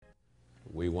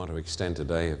We want to extend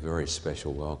today a very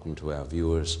special welcome to our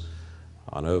viewers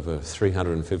on over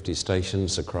 350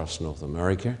 stations across North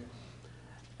America.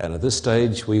 And at this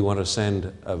stage, we want to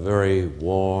send a very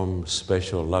warm,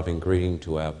 special, loving greeting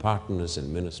to our partners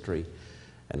in ministry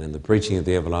and in the preaching of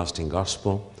the everlasting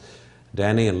gospel,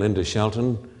 Danny and Linda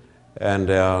Shelton, and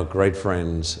our great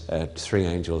friends at Three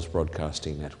Angels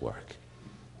Broadcasting Network.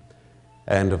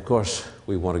 And of course,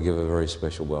 we want to give a very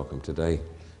special welcome today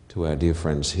to our dear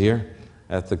friends here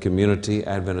at the Community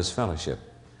Adventist Fellowship.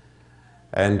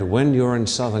 And when you're in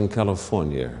Southern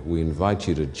California, we invite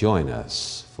you to join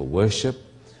us for worship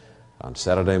on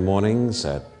Saturday mornings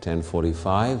at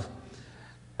 10:45.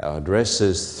 Our address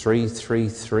is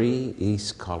 333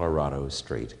 East Colorado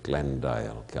Street,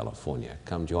 Glendale, California.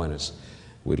 Come join us.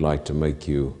 We'd like to make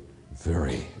you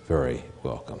very, very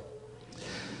welcome.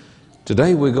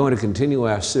 Today we're going to continue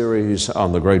our series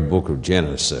on the great book of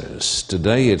Genesis.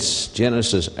 Today it's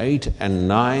Genesis 8 and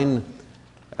 9,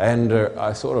 and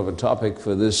I thought of a topic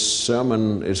for this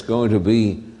sermon is going to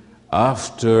be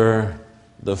after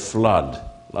the flood.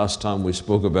 Last time we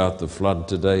spoke about the flood.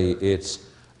 Today it's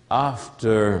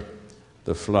after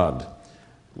the flood.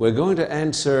 We're going to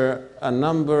answer a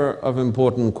number of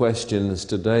important questions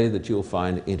today that you'll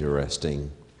find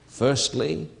interesting.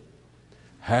 Firstly,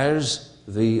 has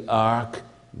the ark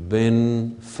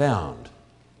been found?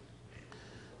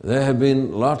 There have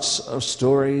been lots of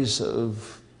stories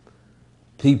of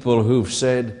people who've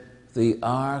said the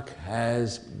ark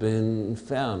has been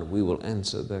found. We will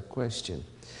answer that question.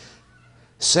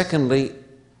 Secondly,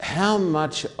 how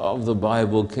much of the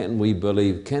Bible can we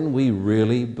believe? Can we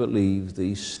really believe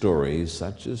these stories,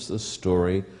 such as the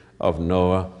story of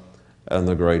Noah and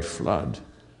the great flood?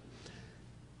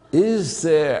 Is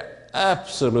there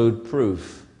absolute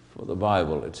proof for the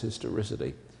Bible, its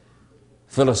historicity?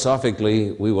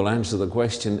 Philosophically, we will answer the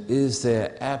question, is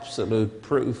there absolute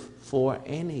proof for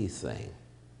anything?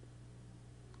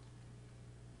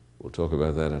 We'll talk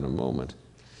about that in a moment.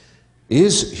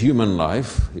 Is human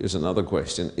life, here's another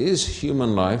question, is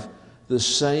human life the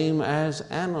same as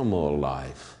animal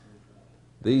life?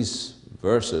 These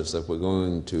verses that we're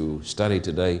going to study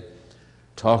today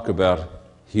talk about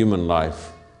human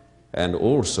life, and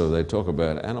also they talk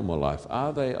about animal life.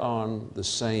 Are they on the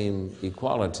same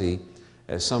equality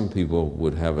as some people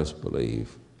would have us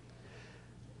believe?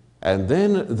 And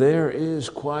then there is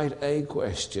quite a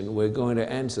question. We're going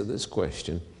to answer this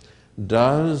question.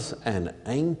 Does an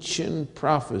ancient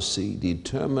prophecy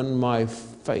determine my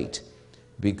fate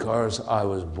because I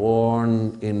was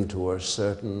born into a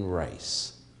certain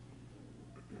race?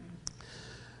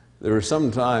 There are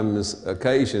sometimes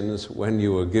occasions when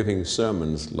you are giving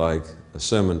sermons like a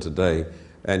sermon today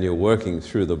and you're working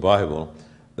through the Bible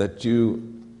that you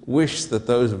wish that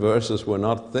those verses were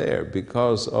not there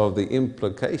because of the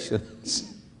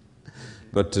implications.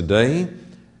 But today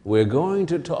we're going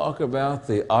to talk about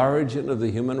the origin of the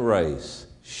human race,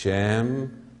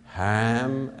 Shem,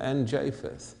 Ham, and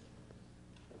Japheth.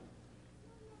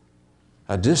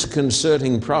 A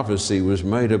disconcerting prophecy was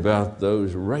made about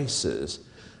those races.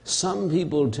 Some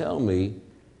people tell me,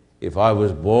 if I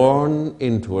was born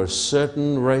into a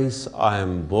certain race, I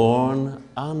am born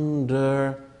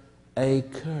under a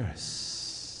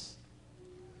curse.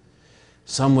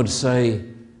 Some would say,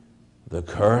 the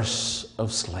curse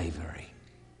of slavery.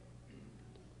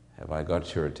 Have I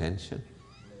got your attention?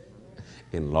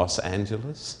 In Los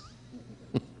Angeles?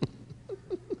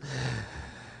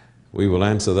 We will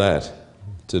answer that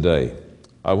today.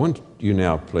 I want you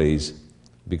now, please,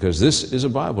 because this is a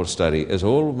Bible study, as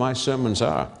all of my sermons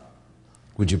are.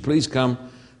 Would you please come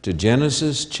to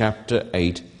Genesis chapter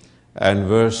 8 and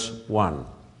verse 1.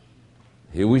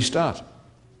 Here we start.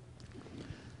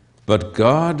 But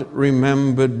God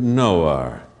remembered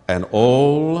Noah and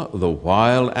all the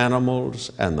wild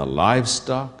animals and the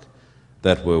livestock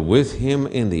that were with him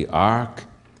in the ark,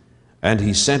 and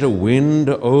he sent a wind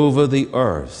over the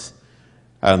earth,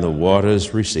 and the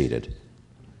waters receded.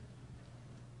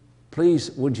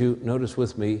 Please, would you notice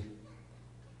with me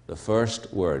the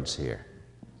first words here?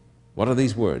 What are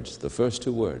these words? The first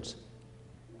two words.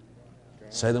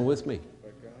 Say them with me.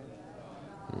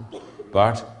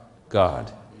 But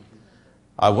God.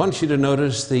 I want you to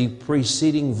notice the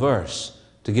preceding verse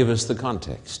to give us the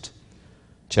context.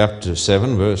 Chapter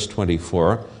 7, verse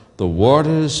 24. The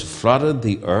waters flooded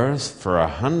the earth for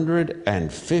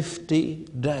 150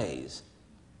 days.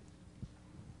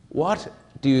 What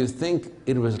do you think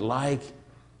it was like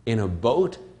in a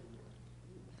boat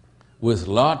with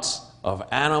lots of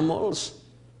animals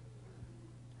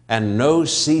and no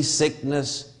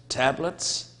seasickness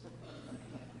tablets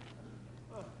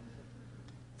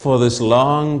for this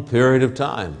long period of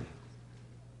time?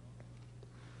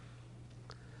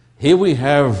 Here we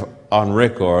have on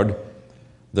record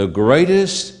the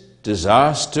greatest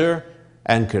disaster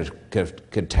and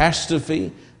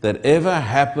catastrophe that ever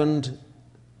happened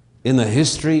in the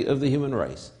history of the human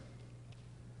race.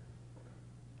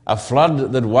 A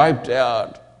flood that wiped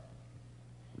out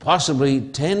possibly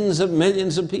tens of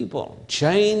millions of people,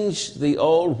 changed the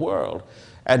old world.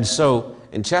 And so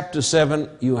in chapter 7,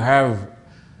 you have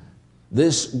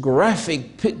this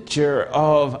graphic picture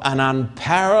of an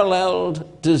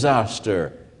unparalleled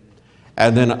disaster.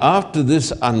 And then after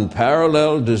this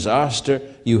unparalleled disaster,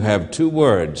 you have two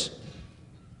words,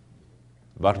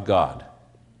 but God.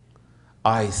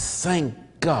 I thank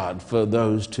God for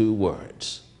those two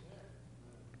words.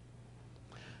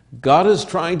 God is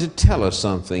trying to tell us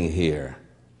something here.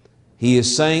 He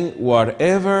is saying,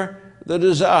 whatever the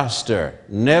disaster,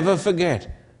 never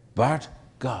forget, but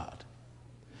God.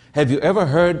 Have you ever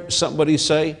heard somebody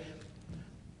say,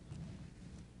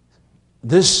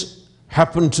 this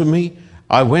happened to me?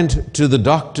 I went to the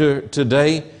doctor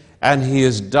today and he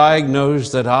has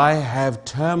diagnosed that I have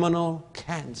terminal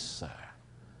cancer.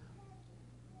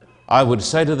 I would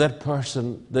say to that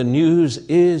person, the news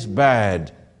is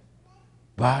bad,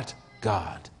 but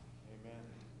God. Amen.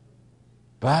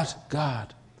 But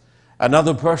God.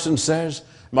 Another person says,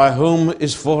 my home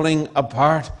is falling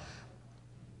apart.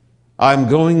 I'm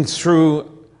going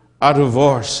through a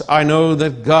divorce. I know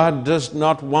that God does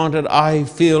not want it. I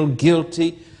feel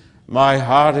guilty. My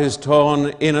heart is torn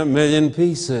in a million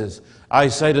pieces. I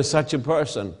say to such a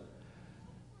person,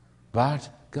 but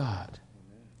God.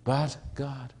 But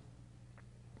God.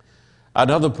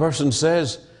 Another person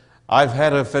says, I've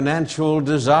had a financial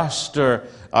disaster.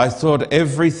 I thought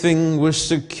everything was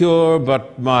secure,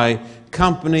 but my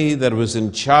company that was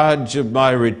in charge of my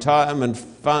retirement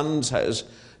funds has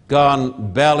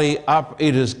gone belly up.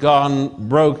 It has gone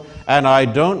broke, and I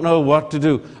don't know what to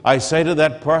do. I say to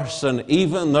that person,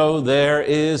 even though there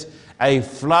is a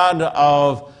flood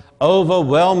of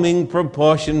overwhelming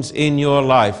proportions in your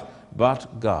life,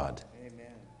 but God.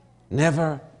 Amen.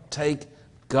 Never take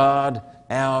God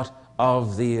out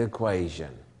of the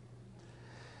equation.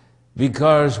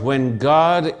 Because when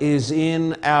God is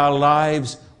in our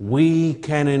lives, we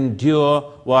can endure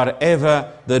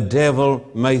whatever the devil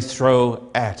may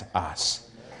throw at us.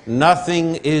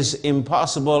 Nothing is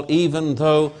impossible, even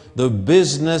though the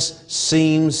business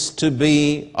seems to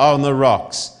be on the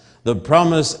rocks. The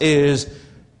promise is,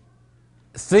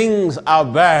 things are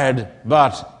bad,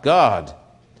 but God.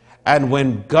 And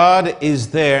when God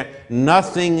is there,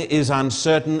 nothing is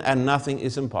uncertain and nothing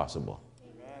is impossible.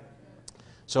 Amen.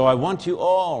 So I want you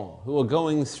all who are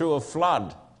going through a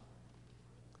flood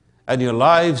and your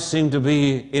lives seem to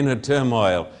be in a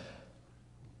turmoil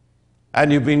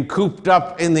and you've been cooped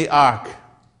up in the ark,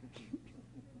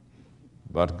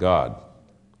 but God.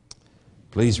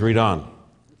 Please read on.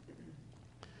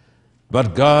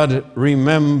 But God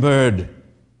remembered.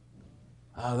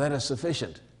 Oh, that is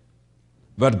sufficient.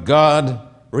 But God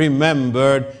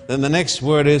remembered. Then the next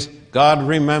word is, God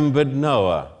remembered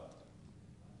Noah.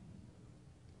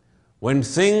 When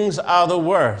things are the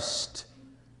worst,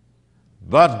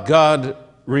 but God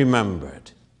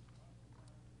remembered.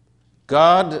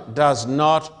 God does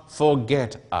not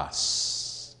forget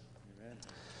us. Amen.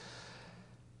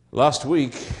 Last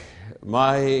week,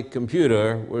 my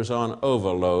computer was on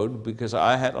overload because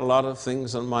I had a lot of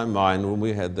things on my mind when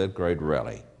we had that great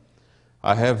rally.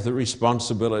 I have the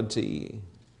responsibility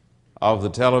of the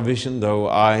television, though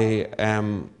I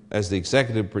am, as the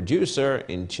executive producer,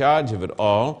 in charge of it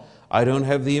all. I don't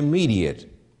have the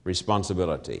immediate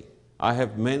responsibility. I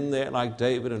have men there like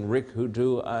David and Rick who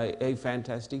do a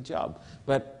fantastic job.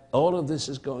 But all of this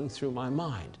is going through my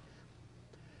mind.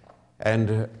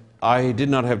 And I did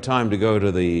not have time to go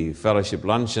to the fellowship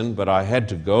luncheon, but I had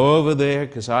to go over there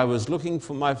because I was looking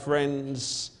for my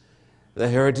friends, the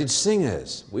Heritage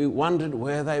Singers. We wondered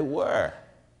where they were.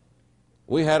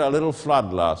 We had a little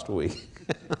flood last week.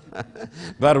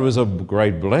 But it was a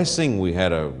great blessing. We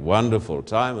had a wonderful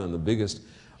time and the biggest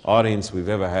audience we've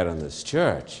ever had in this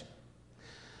church.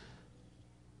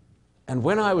 And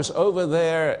when I was over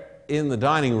there in the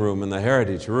dining room, in the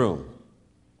Heritage Room,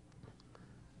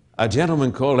 a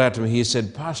gentleman called out to me. He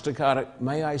said, Pastor Carter,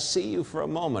 may I see you for a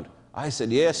moment? I said,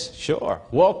 yes, sure,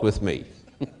 walk with me.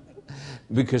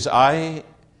 Because I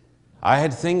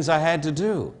had things I had to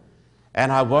do,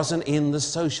 and I wasn't in the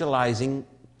socializing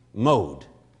mode.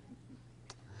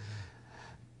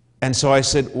 And so I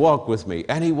said, walk with me.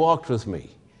 And he walked with me.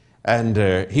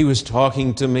 And he was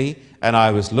talking to me, and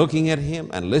I was looking at him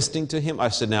and listening to him. I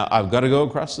said, now, I've got to go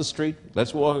across the street.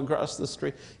 Let's walk across the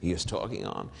street. He was talking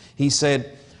on. He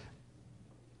said,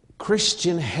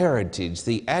 Christian Heritage,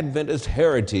 the Adventist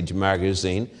Heritage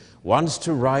magazine, wants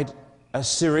to write a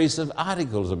series of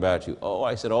articles about you. Oh,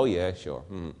 I said, oh yeah, sure.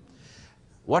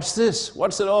 What's this?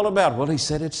 What's it all about? Well, he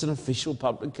said it's an official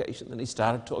publication. Then he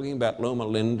started talking about Loma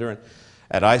Linda,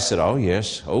 and I said, oh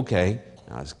yes, okay.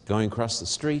 I was going across the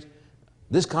street.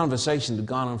 This conversation had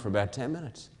gone on for about 10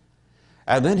 minutes.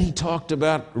 And then he talked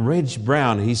about Reg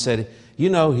Brown. He said,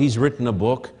 you know, he's written a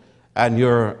book, and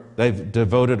they've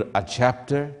devoted a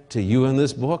chapter to you in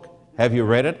this book. Have you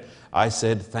read it? I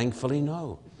said, thankfully,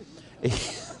 no.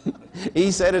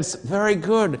 He said, it's very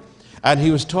good. And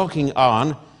he was talking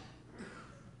on.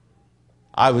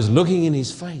 I was looking in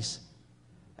his face,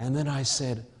 and then I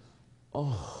said,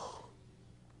 oh,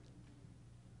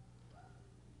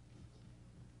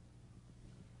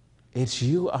 it's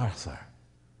you, Arthur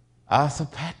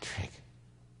Patrick.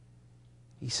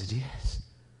 He said, yes.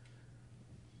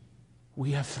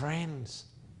 We are friends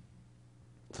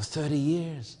for 30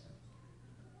 years.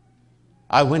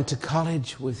 I went to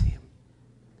college with him.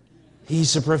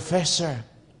 He's a professor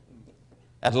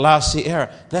at La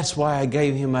Sierra. That's why I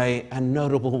gave him a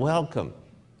notable welcome.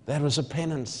 That was a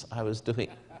penance I was doing.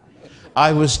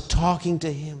 I was talking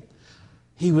to him.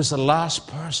 He was the last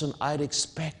person I'd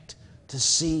expect to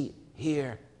see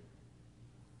here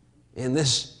in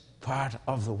this part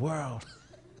of the world.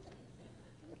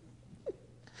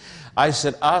 I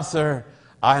said, Arthur,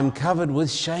 I'm covered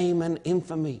with shame and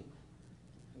infamy.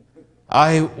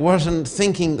 I wasn't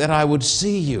thinking that I would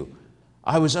see you.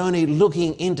 I was only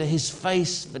looking into his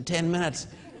face for 10 minutes,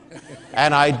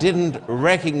 and I didn't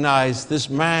recognize this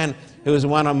man who was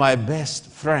one of my best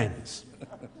friends.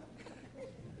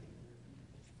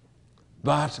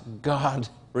 But God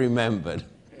remembered.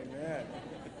 Amen.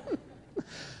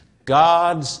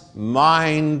 God's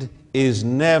mind is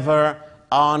never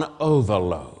on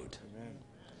overload. Amen.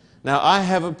 Now, I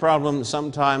have a problem.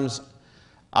 Sometimes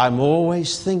I'm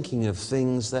always thinking of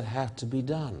things that have to be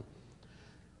done.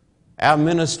 Our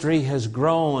ministry has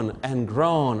grown,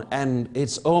 and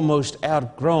it's almost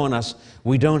outgrown us.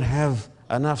 We don't have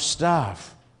enough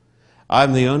staff.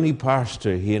 I'm the only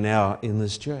pastor here now in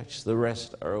this church. The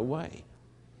rest are away.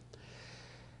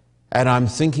 And I'm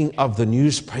thinking of the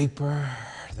newspaper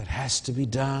that has to be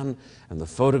done, and the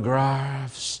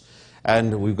photographs,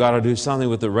 and we've got to do something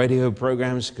with the radio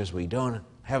programs because we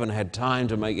haven't had time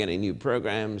to make any new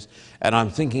programs. And I'm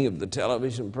thinking of the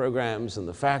television programs and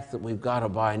the fact that we've got to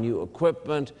buy new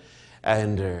equipment.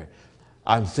 And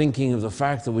I'm thinking of the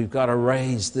fact that we've got to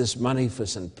raise this money for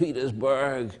St.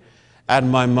 Petersburg. And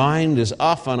my mind is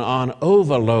often on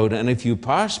overload. And if you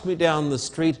pass me down the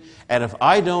street, and if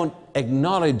I don't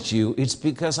acknowledge you, it's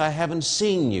because I haven't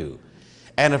seen you.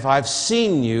 And if I've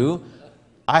seen you,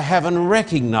 I haven't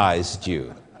recognized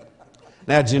you.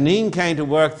 Now, Janine came to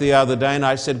work the other day, and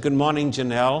I said, good morning,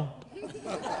 Janelle.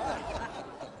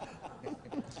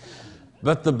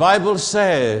 But the Bible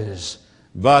says,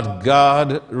 but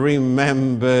God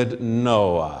remembered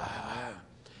Noah.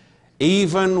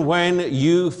 Even when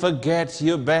you forget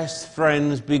your best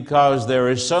friends because there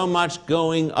is so much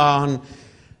going on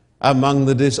among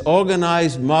the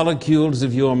disorganized molecules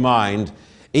of your mind,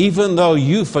 even though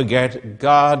you forget,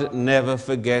 God never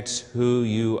forgets who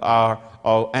you are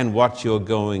and what you're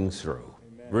going through.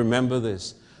 Amen. Remember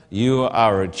this. You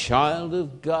are a child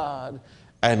of God,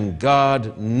 and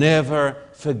God never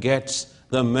forgets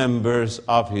the members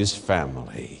of His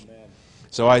family. Amen.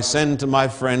 So I send to my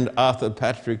friend Arthur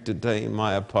Patrick today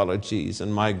my apologies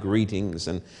and my greetings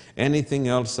and anything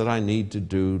else that I need to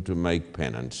do to make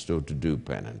penance, or to do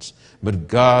penance. But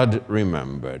God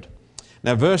remembered.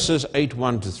 Now verses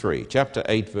 8:1-3, chapter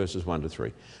 8, verses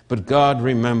 1-3. But God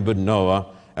remembered Noah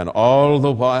and all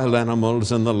the wild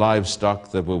animals and the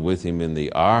livestock that were with him in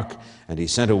the ark, and he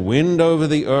sent a wind over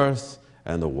the earth,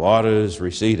 and the waters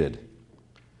receded.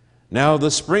 Now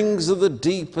the springs of the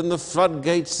deep and the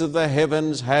floodgates of the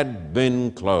heavens had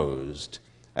been closed,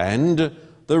 and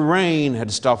the rain had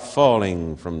stopped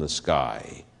falling from the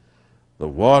sky. The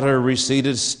water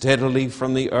receded steadily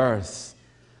from the earth.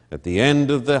 At the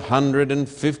end of the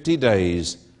 150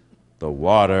 days, the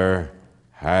water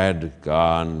had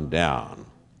gone down.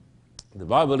 The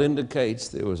Bible indicates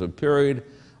there was a period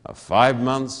of 5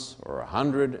 months or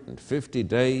 150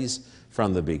 days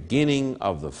from the beginning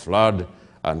of the flood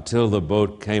until the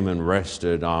boat came and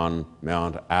rested on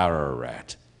Mount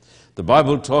Ararat. The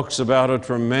Bible talks about a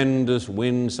tremendous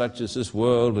wind such as this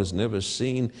world has never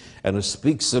seen, and it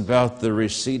speaks about the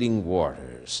receding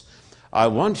waters. I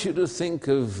want you to think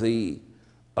of the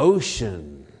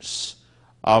oceans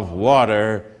of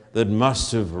water that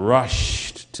must have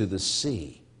rushed to the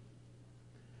sea.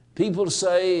 People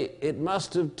say it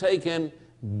must have taken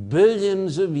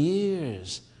billions of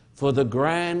years for the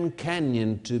Grand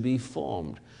Canyon to be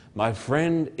formed. My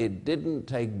friend, it didn't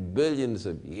take billions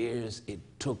of years. It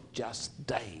took just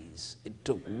days. It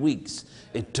took weeks.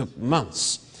 It took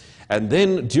months. And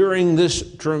then during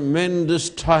this tremendous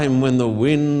time when the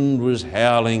wind was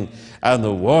howling and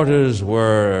the waters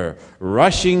were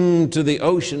rushing to the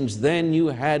oceans, then you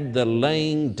had the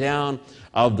laying down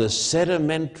of the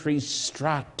sedimentary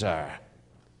strata.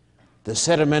 The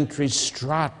sedimentary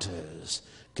stratas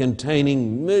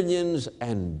containing millions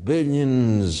and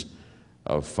billions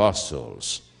of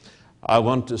fossils. I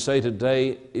want to say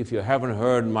today, if you haven't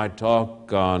heard my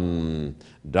talk on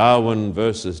Darwin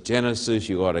versus Genesis,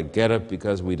 you ought to get it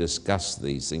because we discuss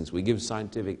these things. We give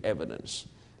scientific evidence.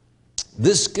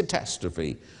 This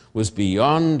catastrophe was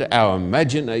beyond our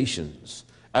imaginations,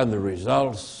 and the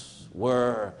results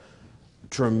were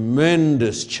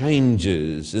tremendous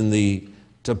changes in the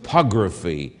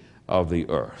topography of the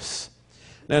earth.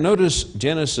 Now notice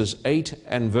Genesis 8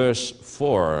 and verse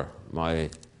 4, my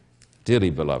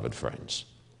dearly beloved friends.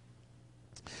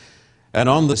 And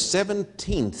on the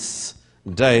 17th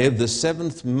day of the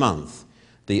 7th month,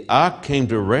 the ark came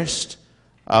to rest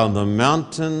on the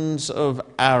mountains of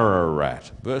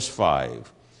Ararat. Verse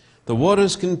 5. The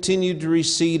waters continued to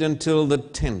recede until the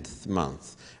 10th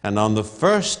month. And on the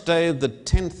first day of the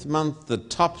 10th month, the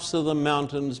tops of the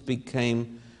mountains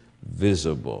became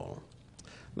visible.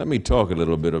 Let me talk a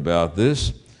little bit about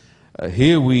this.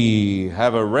 Here we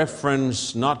have a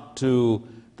reference not to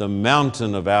the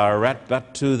mountain of Ararat,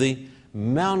 but to the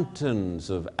mountains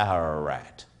of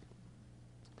Ararat.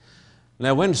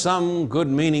 Now, when some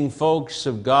good-meaning folks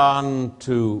have gone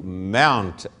to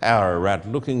Mount Ararat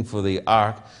looking for the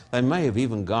ark, they may have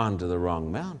even gone to the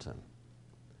wrong mountain,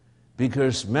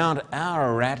 because Mount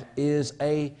Ararat is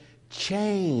a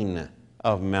chain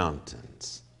of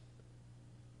mountains.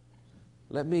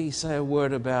 Let me say a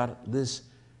word about this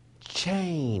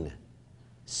chain,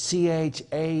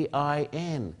 C-H-A-I-N,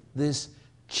 this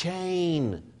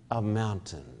chain of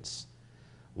mountains.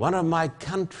 One of my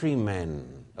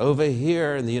countrymen over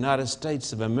here in the United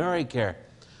States of America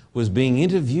was being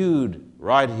interviewed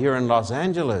right here in Los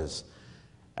Angeles,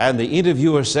 and the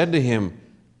interviewer said to him,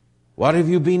 "What have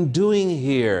you been doing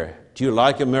here? Do you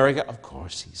like America?" "Of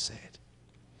course," he said.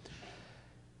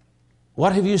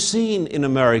 "What have you seen in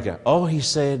America?" "Oh," he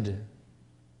said,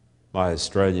 my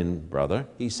Australian brother,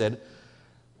 he said,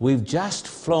 "We've just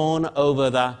flown over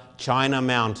the China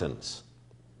Mountains."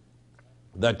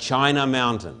 The China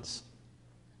Mountains.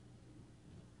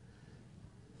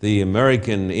 The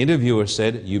American interviewer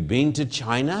said, "You've been to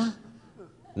China?"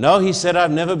 "No," he said,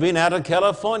 "I've never been out of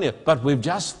California, but we've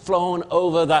just flown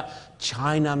over the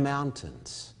China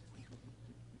Mountains."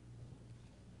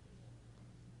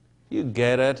 You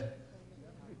get it?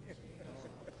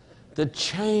 The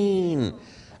chain.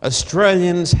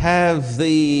 Australians have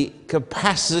the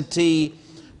capacity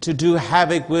to do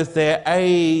havoc with their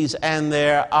A's and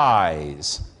their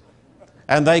I's.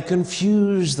 And they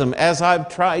confuse them. As I've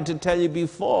tried to tell you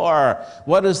before,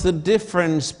 what is the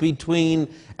difference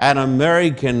between an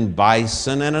American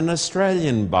bison and an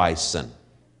Australian bison?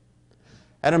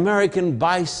 An American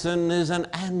bison is an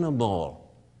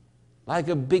animal, like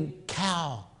a big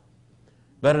cow.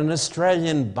 But an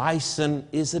Australian bison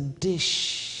is a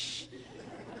dish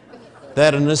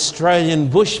that an Australian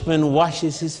bushman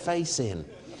washes his face in.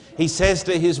 He says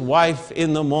to his wife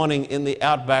in the morning in the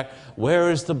outback,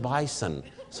 "Where is the bison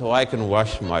so I can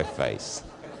wash my face?"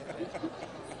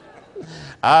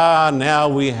 Now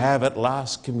we have at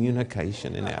last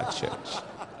communication in our church.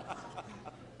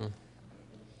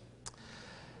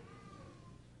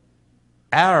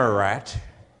 Ararat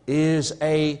is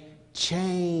a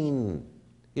chain.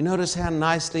 You notice how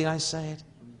nicely I say it?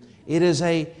 It is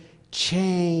a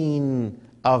chain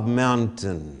of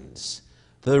mountains.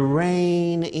 The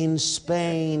rain in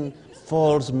Spain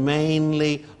falls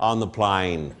mainly on the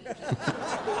plain.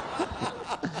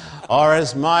 Or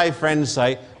as my friends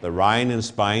say, the rain in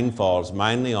Spain falls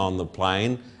mainly on the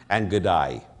plain, and good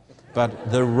day.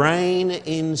 But the rain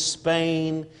in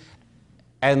Spain,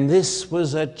 and this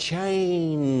was a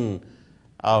chain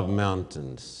of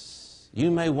mountains.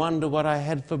 You may wonder what I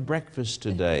had for breakfast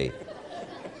today.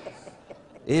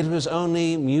 It was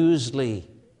only muesli.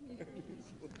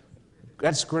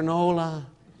 That's granola.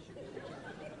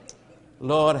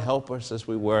 Lord, help us as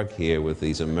we work here with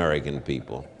these American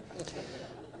people.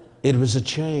 It was a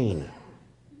chain.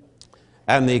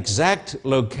 And the exact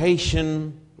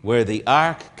location where the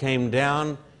ark came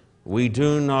down, we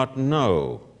do not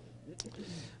know.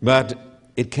 But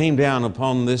it came down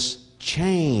upon this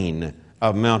chain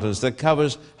of mountains that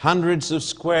covers hundreds of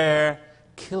square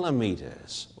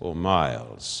kilometers or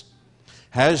miles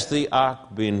has the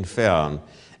ark been found.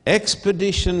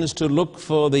 Expeditions to look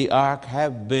for the ark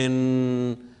have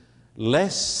been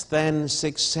less than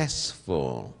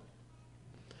successful.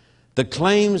 The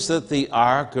claims that the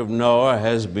Ark of Noah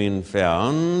has been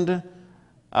found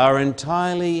are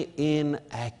entirely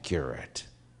inaccurate.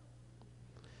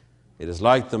 It is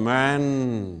like the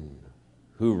man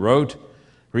who wrote,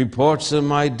 "Reports of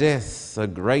my death are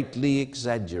greatly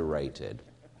exaggerated."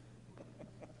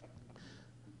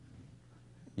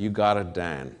 You got it,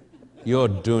 Dan. You're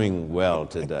doing well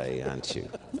today, aren't you?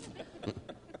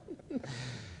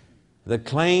 The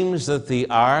claims that the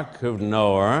Ark of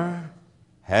Noah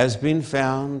has been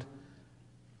found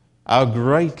are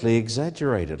greatly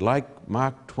exaggerated, like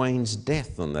Mark Twain's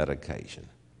death on that occasion.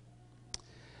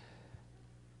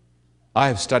 I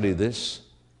have studied this,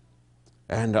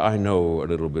 and I know a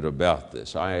little bit about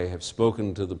this. I have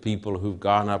spoken to the people who've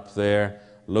gone up there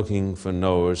looking for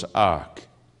Noah's Ark.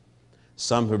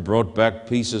 Some have brought back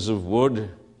pieces of wood,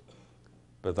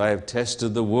 but they have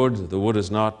tested the wood. The wood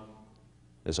is not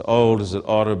as old as it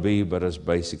ought to be, but is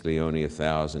basically only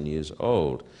 1,000 years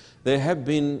old. There have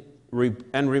been,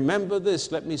 and remember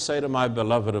this, let me say to my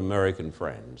beloved American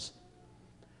friends,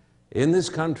 in this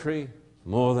country,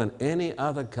 more than any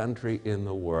other country in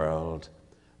the world,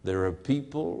 there are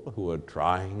people who are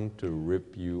trying to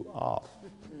rip you off.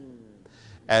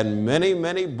 And many,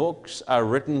 many books are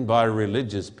written by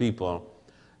religious people,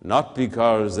 not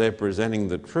because they're presenting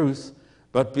the truth,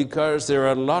 but because there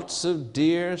are lots of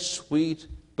dear, sweet,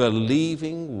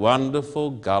 believing, wonderful,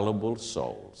 gullible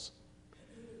souls.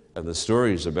 And the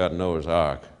stories about Noah's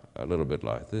Ark are a little bit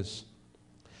like this.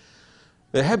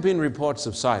 There have been reports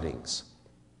of sightings,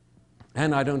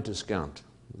 and I don't discount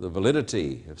the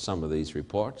validity of some of these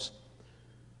reports.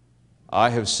 I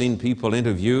have seen people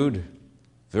interviewed,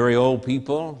 very old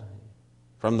people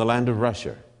from the land of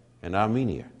Russia and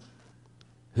Armenia,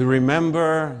 who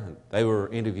remember, they were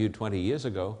interviewed 20 years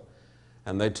ago,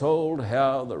 and they told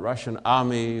how the Russian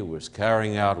army was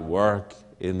carrying out work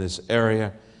in this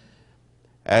area.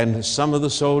 And some of the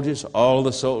soldiers, all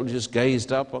the soldiers,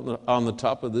 gazed up on the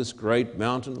top of this great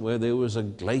mountain where there was a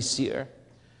glacier,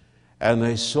 and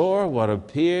they saw what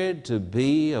appeared to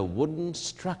be a wooden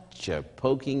structure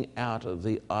poking out of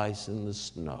the ice and the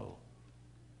snow.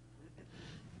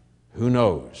 Who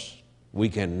knows? We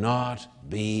cannot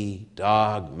be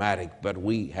dogmatic, but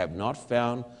we have not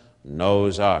found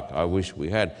Noah's Ark. I wish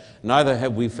we had. Neither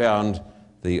have we found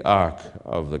the Ark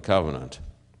of the Covenant.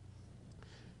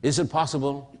 Is it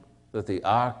possible that the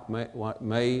Ark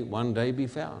may one day be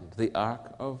found, the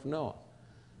Ark of Noah?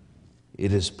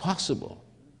 It is possible.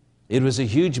 It was a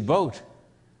huge boat.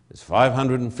 It's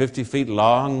 550 feet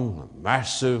long, a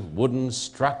massive wooden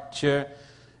structure.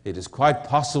 It is quite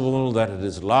possible that it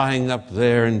is lying up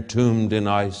there entombed in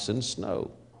ice and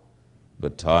snow.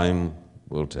 But time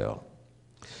will tell.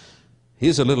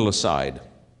 Here's a little aside.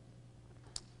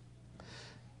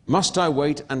 Must I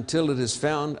wait until it is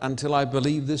found, until I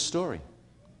believe this story?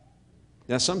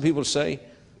 Now, some people say,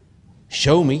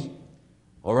 show me,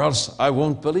 or else I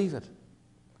won't believe it.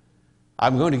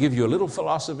 I'm going to give you a little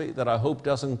philosophy that I hope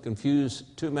doesn't confuse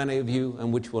too many of you,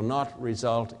 and which will not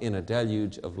result in a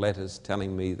deluge of letters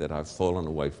telling me that I've fallen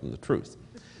away from the truth.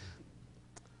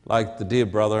 Like the dear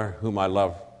brother whom I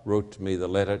love wrote to me the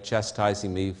letter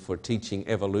chastising me for teaching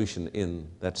evolution in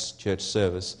that church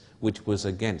service, which was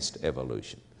against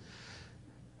evolution.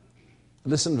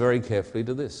 Listen very carefully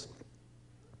to this.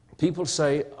 People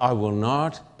say, I will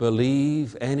not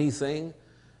believe anything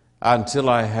until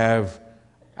I have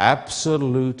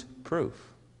absolute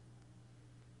proof.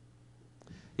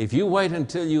 If you wait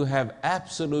until you have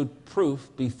absolute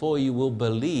proof before you will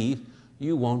believe,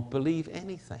 you won't believe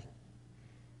anything.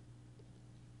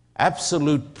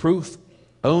 Absolute proof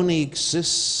only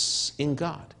exists in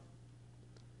God.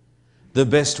 The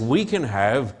best we can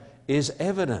have is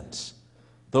evidence,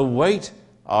 the weight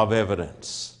of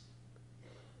evidence.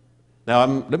 Now,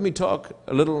 let me talk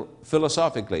a little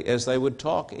philosophically, as they would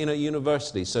talk in a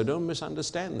university, so don't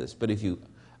misunderstand this. But if you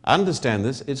understand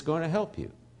this, it's going to help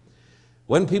you.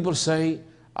 When people say,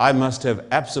 I must have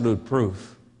absolute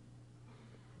proof,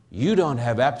 you don't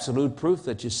have absolute proof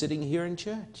that you're sitting here in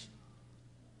church.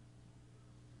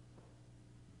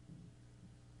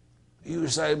 You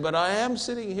say, but I am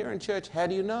sitting here in church. How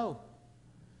do you know?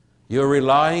 You're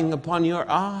relying upon your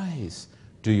eyes.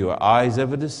 Do your eyes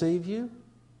ever deceive you?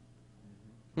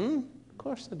 Of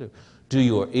course they do. Do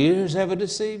your ears ever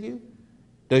deceive you?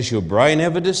 Does your brain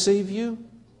ever deceive you?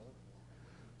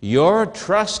 You're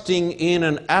trusting in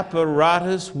an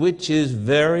apparatus which is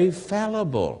very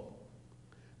fallible.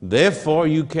 Therefore,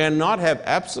 you cannot have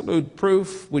absolute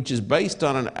proof which is based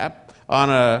on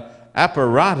an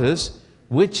apparatus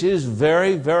which is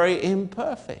very, very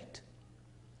imperfect.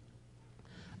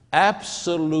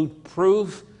 Absolute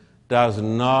proof does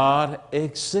not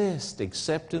exist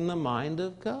except in the mind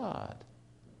of God.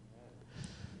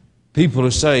 People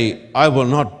who say, I will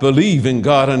not believe in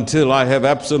God until I have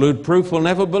absolute proof, will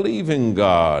never believe in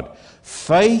God.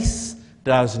 Faith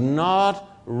does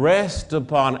not rest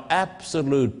upon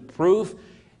absolute proof.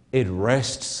 It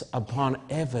rests upon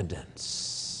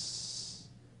evidence.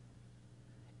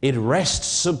 It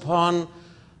rests upon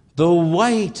the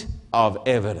weight of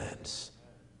evidence.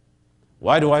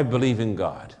 Why do I believe in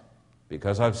God?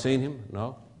 Because I've seen Him?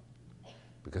 No.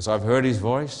 Because I've heard His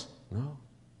voice? No.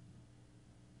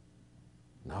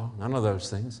 No, none of those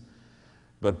things.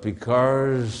 But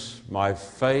because my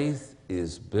faith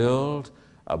is built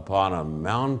upon a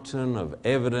mountain of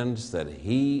evidence that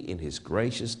He, in His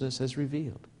graciousness, has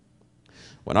revealed.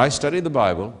 When I study the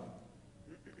Bible,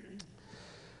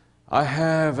 I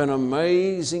have an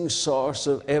amazing source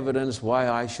of evidence why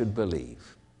I should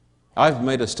believe. I've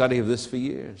made a study of this for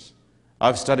years.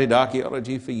 I've studied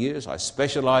archaeology for years. I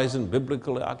specialize in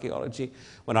biblical archaeology.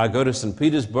 When I go to St.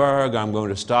 Petersburg, I'm going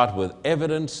to start with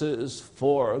evidences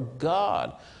for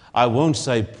God. I won't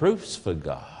say proofs for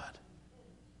God.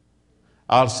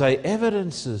 I'll say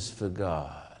evidences for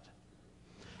God.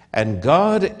 And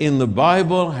God in the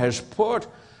Bible has put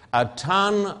a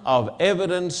ton of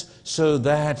evidence so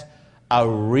that a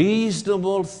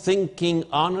reasonable, thinking,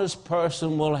 honest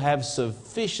person will have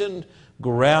sufficient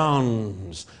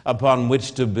grounds upon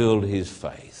which to build his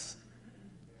faith.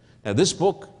 Now, this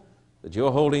book that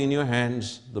you're holding in your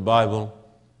hands, the Bible,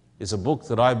 is a book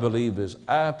that I believe is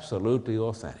absolutely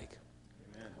authentic.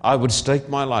 Amen. I would stake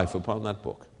my life upon that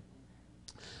book.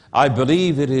 I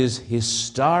believe it is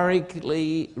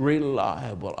historically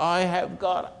reliable. I have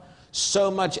got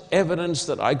so much evidence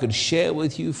that I could share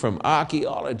with you from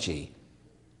archaeology.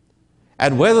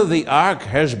 And whether the ark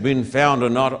has been found or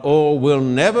not, or will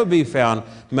never be found,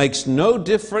 makes no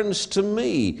difference to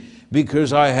me,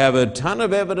 because I have a ton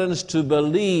of evidence to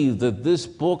believe that this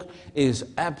book is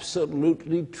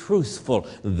absolutely truthful.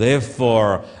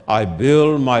 Therefore, I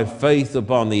build my faith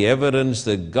upon the evidence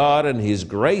that God and His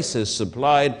grace has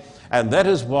supplied, and that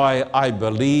is why I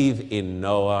believe in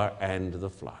Noah and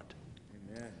the flood.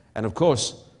 Amen. And of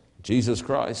course, Jesus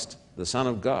Christ, the Son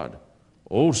of God,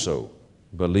 also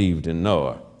believed in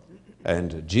Noah,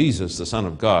 and Jesus, the Son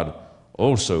of God,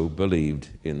 also believed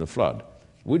in the flood.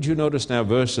 Would you notice now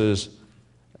verses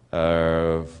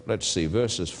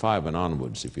 5 and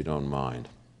onwards, if you don't mind,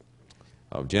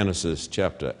 of Genesis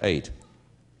chapter 8.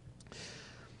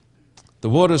 The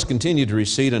waters continued to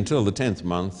recede until the 10th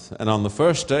month, and on the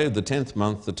first day of the 10th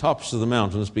month, the tops of the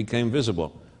mountains became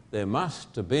visible. There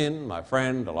must have been, my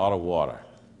friend, a lot of water.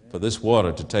 For this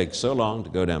water to take so long to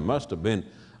go down, must have been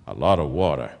a lot of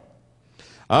water.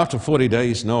 After 40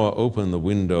 days, Noah opened the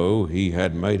window he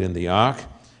had made in the ark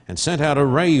and sent out a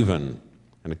raven,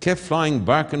 and it kept flying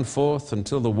back and forth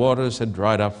until the waters had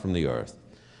dried up from the earth.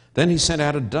 Then he sent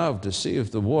out a dove to see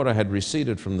if the water had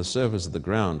receded from the surface of the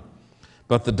ground.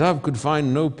 But the dove could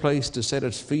find no place to set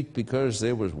its feet, because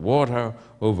there was water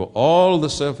over all the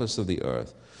surface of the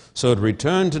earth. So it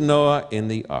returned to Noah in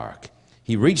the ark.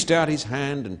 He reached out his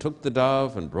hand and took the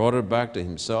dove and brought it back to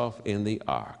himself in the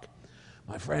ark.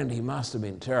 My friend, he must have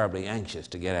been terribly anxious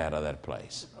to get out of that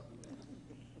place.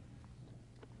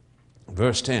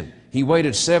 Verse 10, he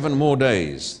waited 7 more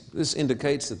days. This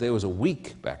indicates that there was a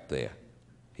week back there.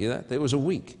 Hear that? There was a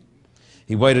week.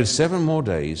 He waited 7 more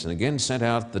days and again sent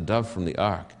out the dove from the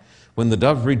ark. When the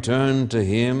dove returned to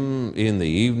him in the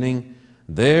evening,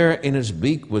 there in its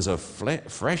beak was a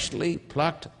freshly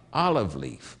plucked olive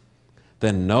leaf.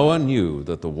 Then Noah knew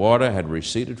that the water had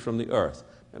receded from the earth.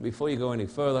 Now, before you go any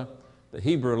further, the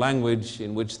Hebrew language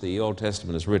in which the Old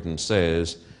Testament is written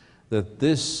says that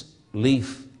this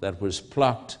leaf that was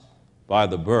plucked by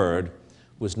the bird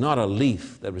was not a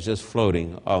leaf that was just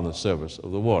floating on the surface of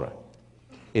the water.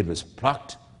 It was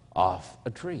plucked off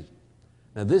a tree.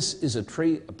 Now, this is a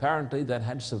tree apparently that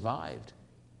had survived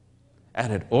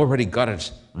and had already got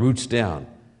its roots down.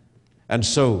 And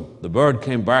so the bird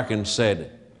came back and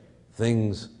said,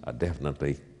 things are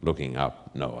definitely looking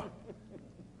up, Noah.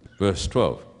 Verse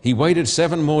 12, he waited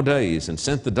 7 more days and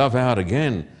sent the dove out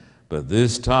again, but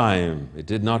this time it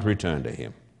did not return to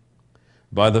him.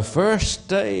 By the first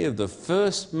day of the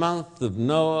first month of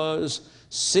Noah's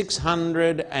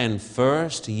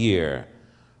 601st year,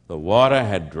 the water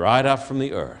had dried up from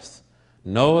the earth.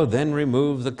 Noah then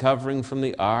removed the covering from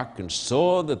the ark and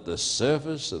saw that the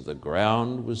surface of the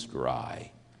ground was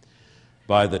dry.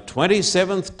 by the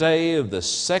 27th day of the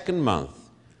second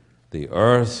month, the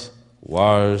earth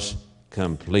was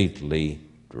completely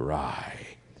dry.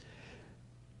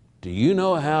 Do you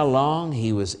know how long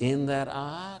he was in that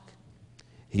ark?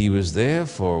 He was there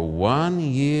for 1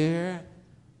 year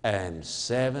and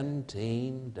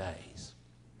 17 days.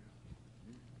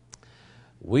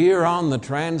 We are on the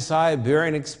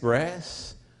Trans-Siberian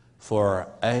Express for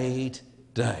 8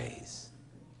 days.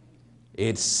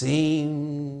 It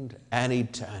seemed an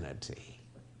eternity.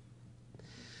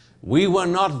 We were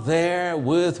not there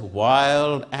with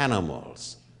wild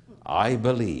animals, I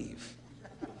believe.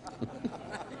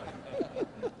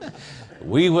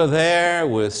 We were there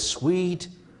with sweet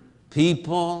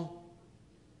people.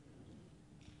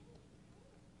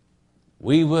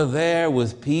 We were there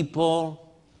with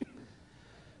people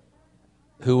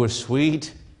who were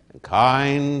sweet and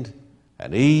kind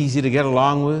and easy to get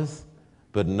along with.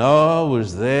 But Noah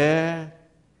was there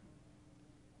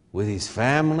with his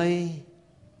family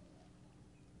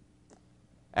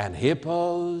and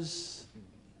hippos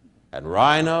and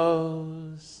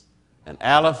rhinos and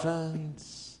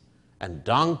elephants and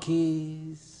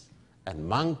donkeys and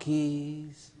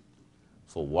monkeys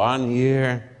for 1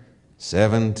 year,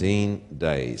 17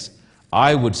 days.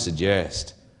 I would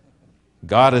suggest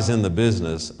God is in the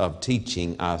business of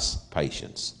teaching us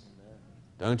patience.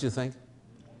 Don't you think?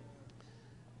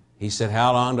 He said,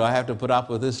 how long do I have to put up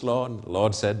with this, Lord? The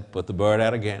Lord said, put the bird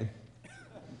out again.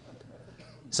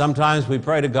 Sometimes we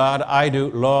pray to God, I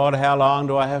do, Lord, how long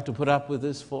do I have to put up with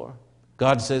this for?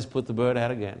 God says, put the bird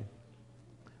out again.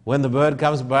 When the bird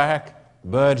comes back, the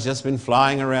bird's just been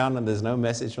flying around and there's no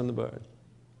message from the bird.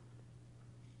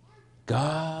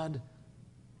 God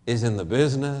is in the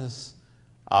business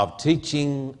of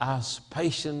teaching us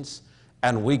patience,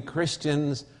 and we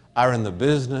Christians are in the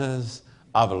business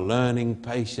of learning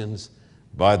patience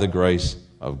by the grace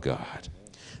of God.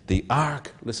 The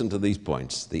ark, listen to these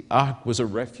points. The ark was a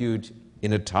refuge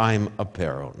in a time of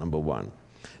peril, number one.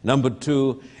 Number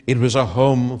two, it was a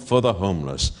home for the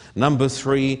homeless. Number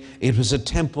three, it was a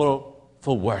temple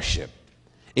for worship.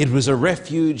 It was a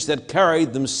refuge that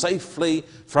carried them safely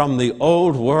from the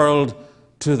old world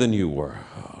to the new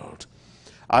world.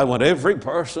 I want every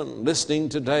person listening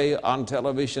today on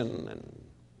television and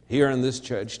here in this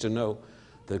church to know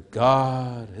that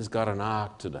God has got an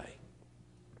ark today.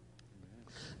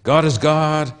 God has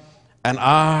got an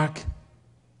ark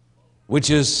which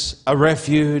is a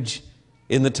refuge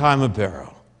in the time of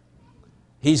peril.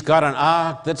 He's got an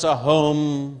ark that's a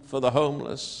home for the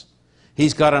homeless.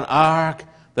 He's got an ark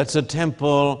that's a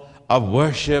temple of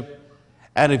worship.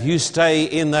 And if you stay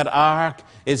in that ark,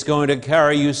 it's going to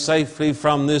carry you safely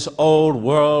from this old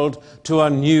world to a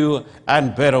new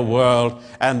and better world.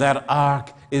 And that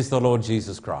ark is the Lord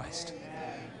Jesus Christ.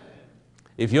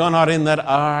 If you're not in that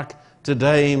ark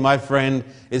today, my friend,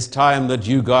 it's time that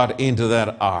you got into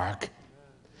that ark.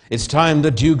 It's time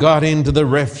that you got into the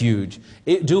refuge.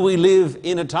 Do we live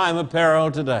in a time of peril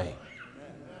today?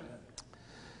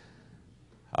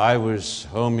 I was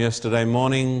home yesterday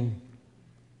morning,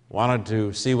 wanted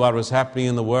to see what was happening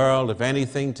in the world. If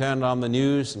anything, turned on the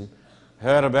news and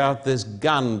heard about this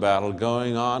gun battle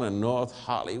going on in North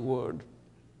Hollywood.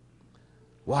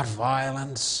 What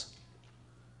violence.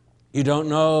 You don't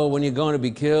know when you're going to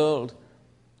be killed.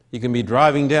 You can be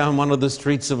driving down one of the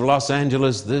streets of Los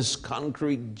Angeles, this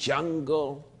concrete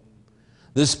jungle,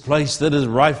 this place that is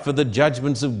ripe for the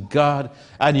judgments of God,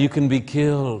 and you can be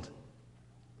killed.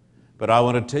 But I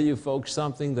want to tell you folks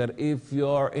something, that if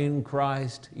you're in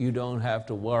Christ, you don't have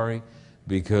to worry,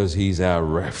 because He's our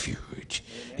refuge.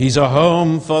 He's a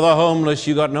home for the homeless.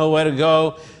 You got nowhere to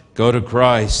go, go to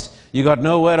Christ. You got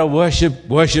nowhere to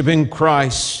worship in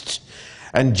Christ.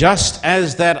 And just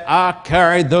as that ark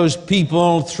carried those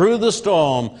people through the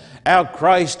storm, our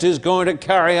Christ is going to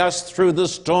carry us through the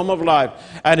storm of life,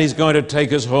 and He's going to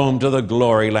take us home to the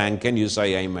glory land. Can you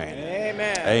say amen?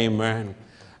 Amen. Amen.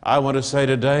 I want to say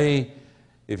today,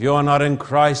 if you're not in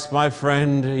Christ, my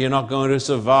friend, you're not going to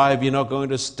survive. You're not going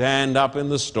to stand up in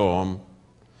the storm.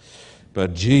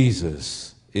 But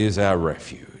Jesus is our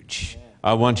refuge.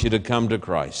 I want you to come to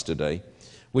Christ today.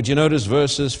 Would you notice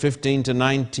verses 15 to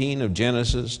 19 of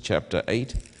Genesis chapter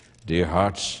 8? Dear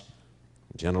hearts,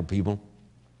 gentle people.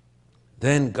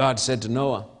 Then God said to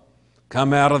Noah,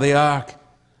 come out of the ark,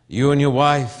 you and your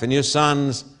wife and your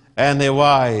sons and their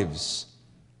wives.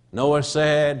 Noah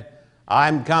said,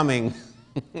 I'm coming.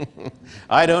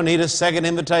 I don't need a second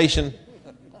invitation.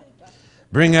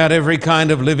 Bring out every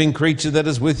kind of living creature that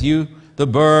is with you, the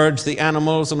birds, the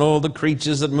animals, and all the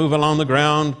creatures that move along the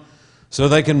ground, so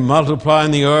they can multiply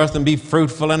in the earth and be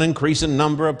fruitful and increase in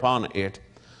number upon it.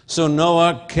 So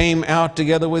Noah came out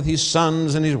together with his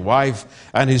sons and his wife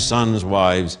and his sons'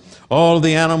 wives, all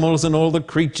the animals and all the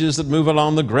creatures that move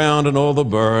along the ground and all the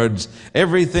birds,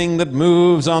 everything that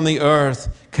moves on the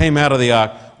earth came out of the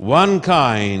ark, one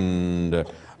kind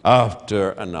after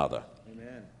another.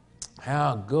 Amen.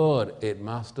 How good it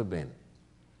must have been.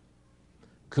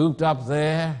 Cooped up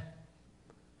there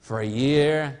for a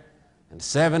year and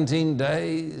 17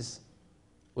 days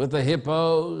with the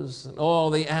hippos and all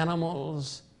the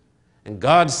animals. And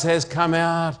God says, come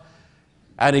out.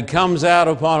 And he comes out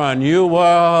upon a new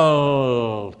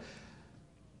world.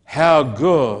 How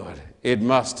good it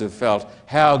must have felt.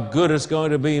 How good it's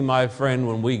going to be, my friend,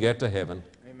 when we get to heaven.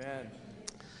 Amen.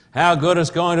 How good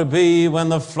it's going to be when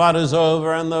the flood is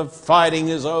over and the fighting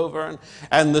is over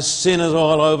and the sin is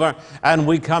all over and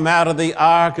we come out of the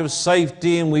ark of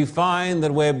safety and we find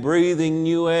that we're breathing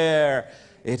new air.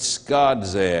 It's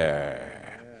God's air.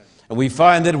 And we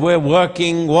find that we're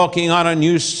walking on a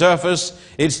new surface.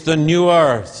 It's the new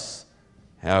earth.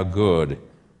 How good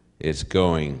it's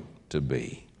going to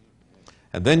be.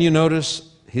 And then you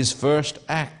notice his first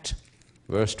act.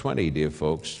 Verse 20, dear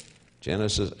folks.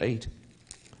 Genesis 8,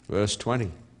 verse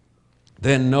 20.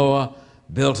 Then Noah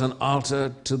built an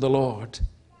altar to the Lord,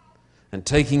 and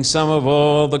taking some of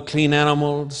all the clean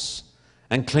animals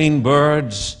and clean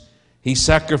birds, he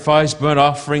sacrificed burnt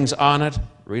offerings on it.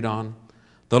 Read on.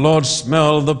 The Lord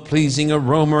smelled the pleasing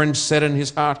aroma and said in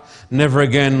his heart, never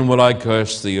again will I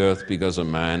curse the earth because of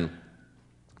man,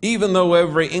 even though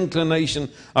every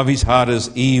inclination of his heart is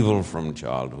evil from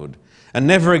childhood. And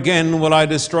never again will I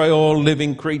destroy all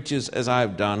living creatures as I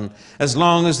have done, as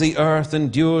long as the earth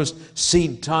endures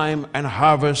seed time and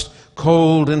harvest,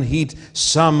 cold and heat,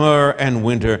 summer and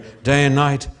winter, day and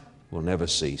night will never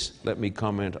cease. Let me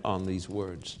comment on these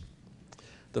words.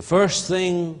 The first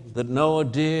thing that Noah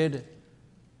did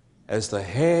as the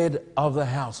head of the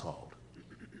household,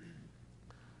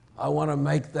 I want to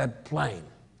make that plain.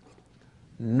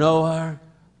 Noah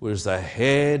was the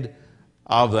head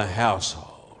of the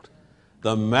household.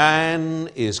 The man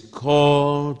is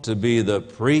called to be the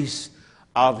priest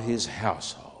of his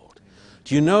household.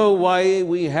 Do you know why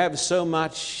we have so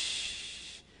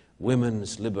much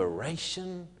women's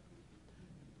liberation?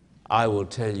 I will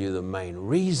tell you the main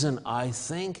reason, I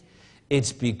think.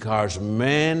 It's because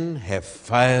men have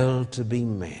failed to be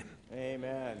men.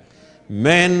 Amen.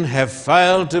 Men have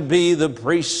failed to be the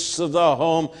priests of the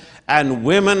home, and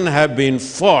women have been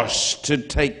forced to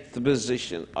take the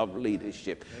position of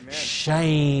leadership. Amen.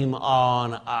 Shame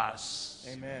on us,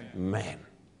 Amen. men.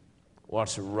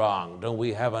 What's wrong? Don't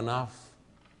we have enough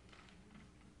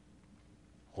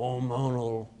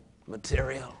hormonal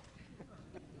material?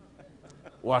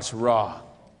 What's wrong?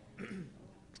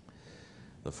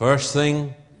 The first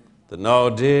thing that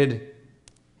Noah did,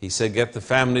 he said, get the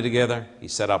family together. He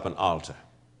set up an altar.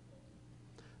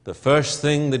 The first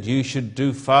thing that you should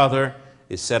do, Father,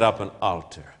 is set up an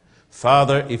altar.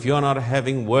 Father, if you're not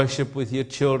having worship with your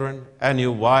children and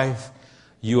your wife,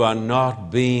 you are not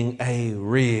being a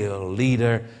real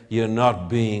leader. You're not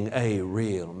being a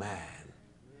real man.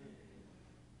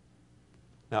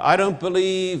 Now, I don't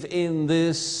believe in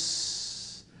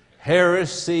this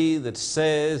heresy that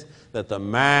says that the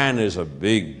man is a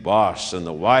big boss and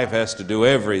the wife has to do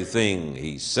everything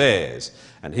he says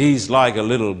and he's like a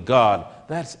little god.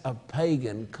 That's a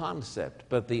pagan concept,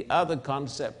 but the other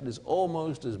concept is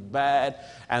almost as bad,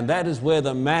 and that is where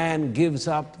the man gives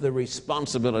up the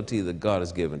responsibility that God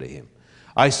has given to him.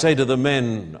 I say to the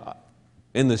men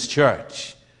in this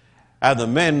church and the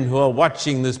men who are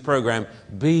watching this program,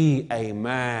 be a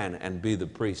man and be the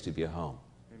priest of your home.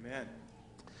 Amen.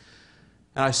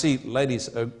 And I see ladies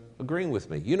agreeing with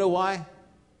me. You know why?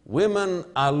 Women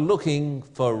are looking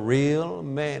for real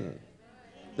men.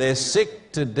 They're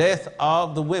sick to death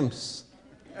of the wimps.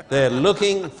 They're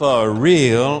looking for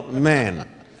real men.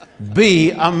 Be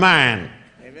a man.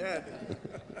 Amen.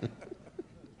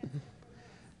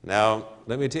 Now,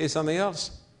 let me tell you something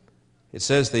else. It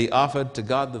says they offered to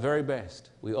God the very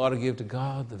best. We ought to give to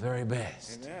God the very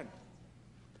best. Amen.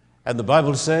 And the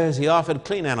Bible says he offered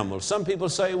clean animals. Some people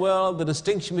say, well, the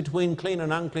distinction between clean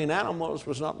and unclean animals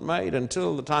was not made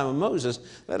until the time of Moses.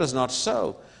 That is not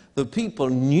so. The people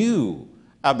knew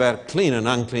about clean and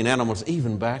unclean animals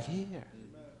even back here.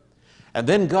 And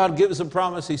then God gives a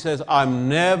promise. He says, I'm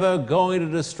never going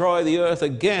to destroy the earth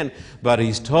again. But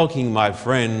he's talking, my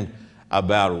friend,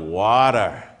 about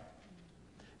water.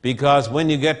 Because when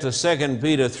you get to 2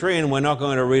 Peter 3, and we're not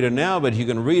going to read it now, but you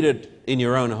can read it in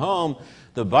your own home,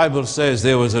 the Bible says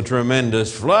there was a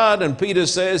tremendous flood, and Peter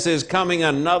says there's coming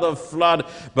another flood,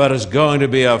 but it's going to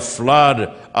be a flood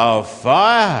of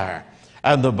fire.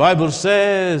 And the Bible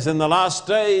says in the last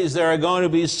days there are going to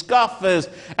be scoffers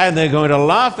and they're going to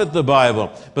laugh at the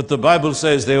Bible. But the Bible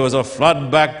says there was a flood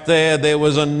back there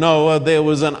was a Noah, there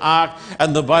was an ark,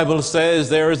 and the Bible says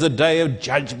there is a day of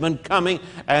judgment coming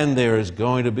and there is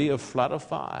going to be a flood of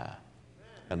fire.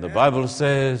 And the Bible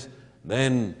says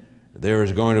then there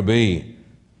is going to be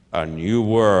a new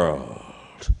world.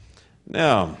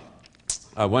 Now,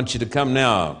 I want you to come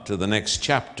now to the next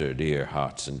chapter, dear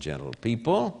hearts and gentle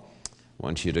people. I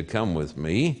want you to come with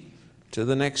me to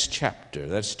the next chapter.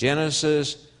 That's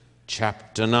Genesis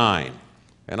chapter 9.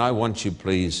 And I want you,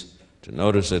 please, to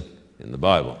notice it in the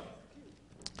Bible.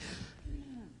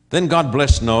 Then God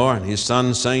blessed Noah and his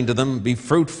sons, saying to them, "Be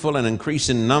fruitful and increase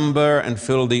in number and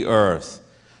fill the earth.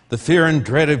 The fear and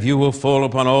dread of you will fall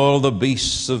upon all the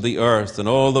beasts of the earth and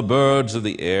all the birds of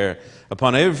the air,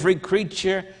 upon every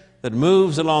creature that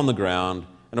moves along the ground,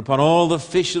 and upon all the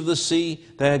fish of the sea.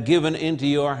 They are given into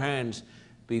your hands."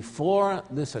 Before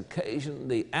this occasion,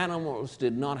 the animals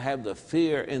did not have the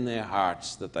fear in their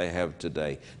hearts that they have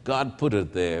today. God put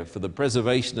it there for the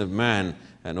preservation of man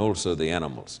and also the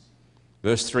animals.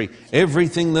 Verse 3,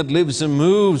 "Everything that lives and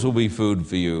moves will be food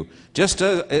for you. Just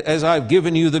as I've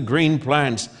given you the green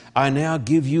plants, I now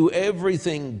give you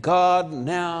everything." God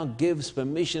now gives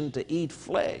permission to eat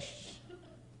flesh.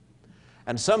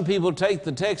 And some people take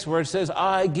the text where it says,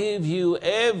 "I give you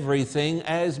everything,"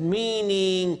 as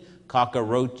meaning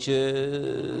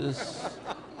cockroaches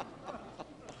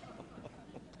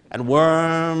and worms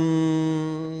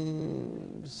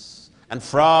and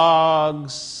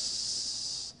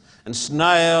frogs and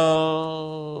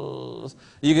snails.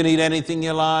 You can eat anything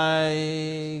you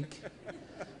like.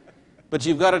 But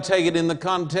you've got to take it in the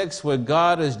context where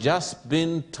God has just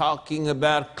been talking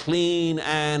about clean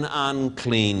and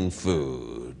unclean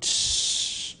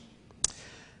foods.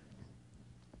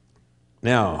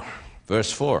 Now,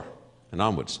 verse 4 and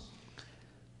onwards.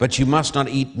 "But you must not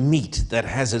eat meat that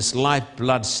has its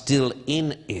lifeblood still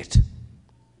in it.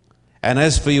 And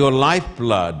as for your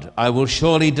lifeblood, I will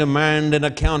surely demand an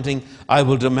accounting. I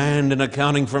will demand an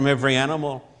accounting from every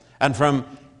animal. And from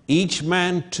each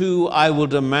man too I will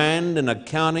demand an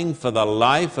accounting for the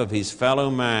life of his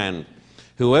fellow man.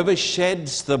 Whoever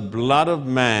sheds the blood of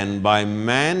man, by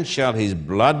man shall his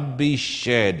blood be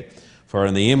shed. For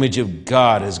in the image of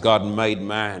God has God made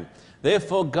man."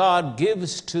 Therefore, God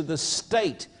gives to the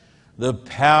state the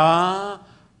power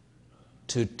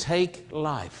to take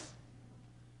life.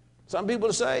 Some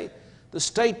people say the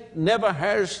state never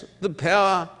has the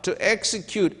power to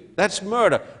execute. That's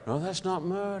murder. No, that's not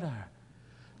murder.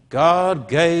 God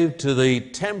gave to the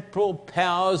temporal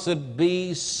powers that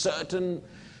be certain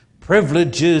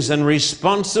privileges and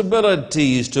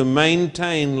responsibilities to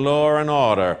maintain law and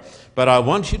order. But I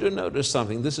want you to notice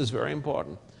something. This is very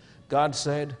important. God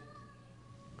said,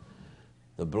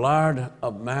 "The blood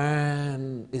of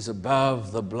man is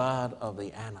above the blood of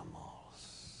the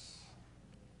animals."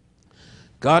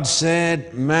 God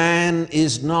said man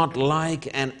is not like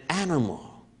an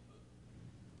animal,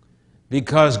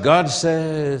 because God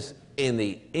says, "In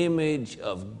the image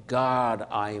of God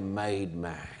I made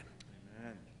man."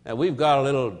 Amen. Now we've got a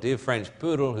little dear French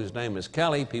poodle whose name is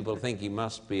Kelly. People think he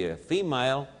must be a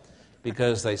female,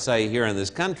 because they say here in this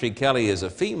country Kelly is a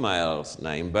female's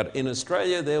name. But in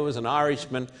Australia there was an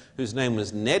Irishman whose name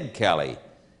was Ned Kelly,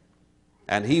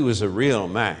 and he was a real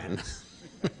man.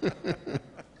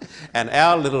 And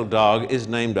our little dog is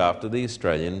named after the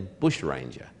Australian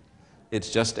bushranger. It's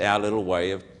just our little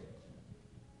way of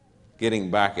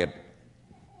getting back at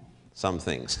some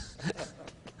things.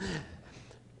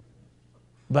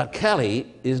 But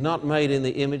Kelly is not made in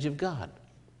the image of God.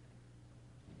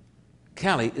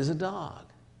 Kelly is a dog.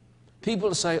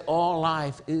 People say all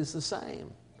life is the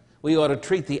same. We ought to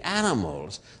treat the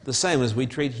animals the same as we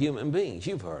treat human beings.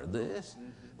 You've heard this.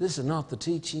 This is not the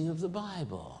teaching of the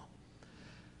Bible.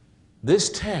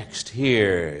 This text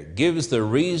here gives the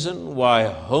reason why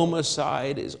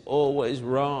homicide is always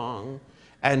wrong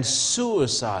and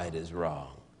suicide is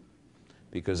wrong.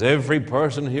 Because every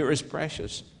person here is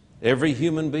precious. Every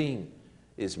human being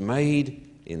is made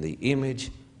in the image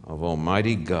of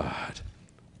Almighty God.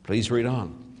 Please read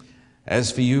on.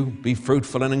 "As for you, be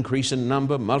fruitful and increase in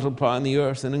number, multiply in the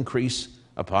earth and increase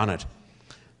upon it."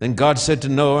 Then God said to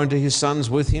Noah and to his sons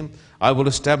with him, "I will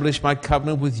establish my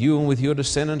covenant with you and with your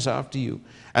descendants after you,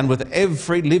 and with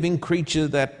every living creature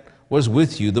that was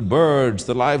with you, the birds,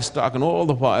 the livestock, and all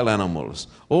the wild animals,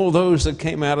 all those that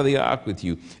came out of the ark with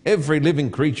you, every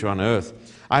living creature on earth.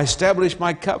 I establish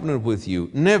my covenant with you.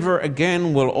 Never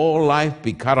again will all life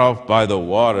be cut off by the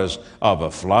waters of a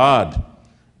flood.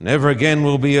 Never again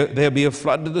will there be a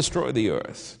flood to destroy the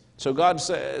earth. So God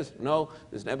says, no,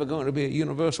 there's never going to be a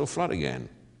universal flood again.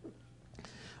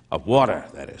 Of water,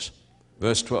 that is.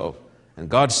 Verse 12. And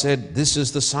God said, this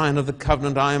is the sign of the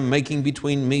covenant I am making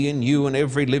between me and you and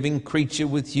every living creature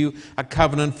with you, a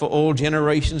covenant for all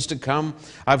generations to come.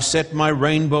 I've set my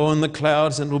rainbow in the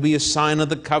clouds, and it will be a sign of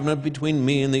the covenant between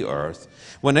me and the earth.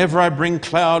 Whenever I bring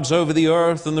clouds over the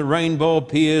earth and the rainbow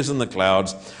appears in the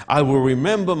clouds, I will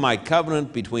remember my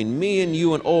covenant between me and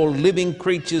you and all living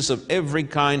creatures of every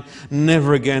kind.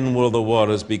 Never again will the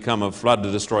waters become a flood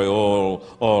to destroy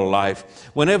all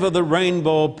life. Whenever the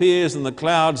rainbow appears in the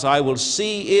clouds, I will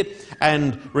see it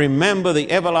and remember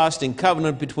the everlasting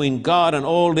covenant between God and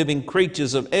all living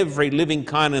creatures of every living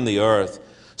kind in the earth.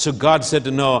 So God said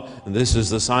to Noah, this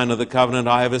is the sign of the covenant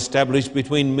I have established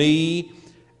between me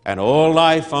and all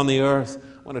life on the earth.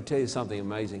 I want to tell you something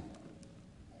amazing.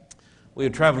 We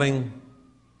were traveling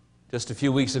just a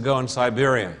few weeks ago in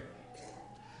Siberia.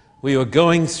 We were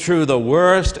going through the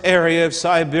worst area of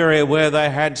Siberia where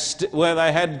they had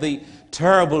the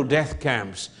terrible death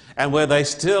camps and where they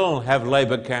still have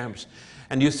labor camps.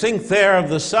 And you think there of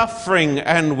the suffering,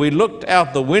 and we looked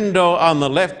out the window on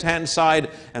the left-hand side,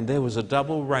 and there was a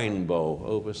double rainbow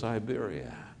over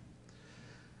Siberia.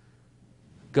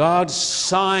 God's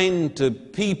sign to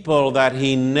people that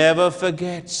He never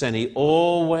forgets, and He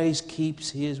always keeps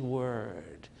His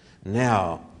word.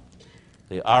 Now,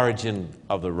 the origin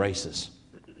of the races.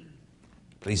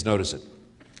 Please notice it.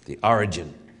 The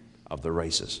origin of the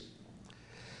races.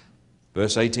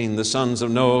 Verse 18, the sons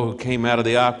of Noah who came out of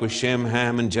the ark were Shem,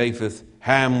 Ham, and Japheth.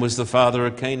 Ham was the father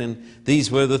of Canaan. These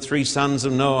were the three sons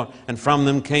of Noah, and from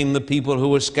them came the people who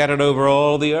were scattered over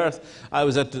all the earth. I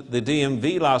was at the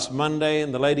DMV last Monday,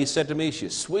 and the lady said to me,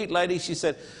 she's a sweet lady, she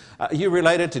said, are you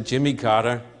related to Jimmy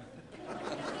Carter?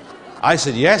 I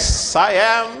said, yes, I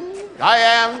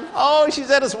am. Oh, she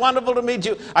said, it's wonderful to meet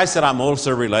you. I said, I'm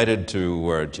also related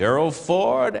to Gerald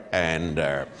Ford and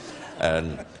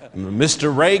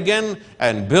Mr. Reagan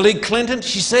and Billy Clinton.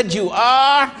 She said, you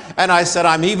are? And I said,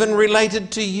 I'm even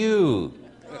related to you.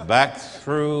 Back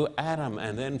through Adam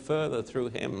and then further through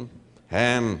him,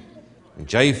 Ham, and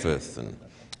Japheth, and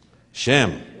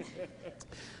Shem.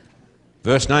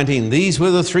 Verse 19, these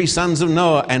were the three sons of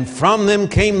Noah, and from them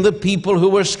came the people who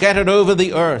were scattered over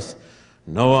the earth.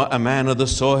 Noah, a man of the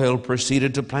soil,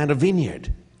 proceeded to plant a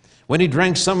vineyard. When he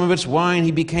drank some of its wine,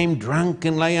 he became drunk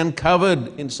and lay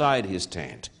uncovered inside his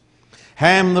tent.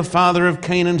 Ham, the father of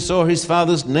Canaan, saw his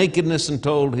father's nakedness and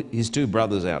told his two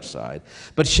brothers outside.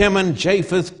 But Shem and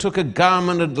Japheth took a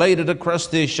garment and laid it across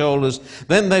their shoulders.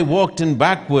 Then they walked in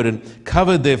backward and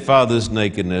covered their father's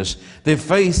nakedness. Their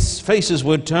faces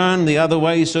were turned the other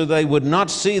way so they would not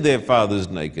see their father's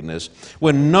nakedness.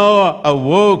 When Noah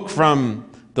awoke from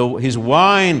his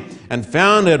wine and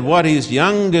found out what his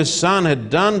youngest son had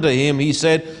done to him, he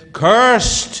said,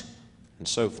 cursed, and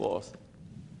so forth.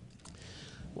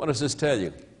 What does this tell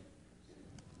you?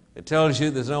 It tells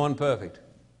you there's no one perfect.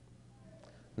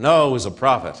 Noah was a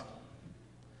prophet.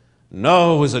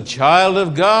 Noah was a child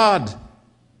of God.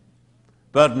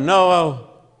 But Noah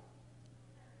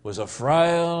was a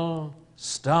frail,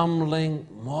 stumbling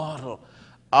mortal.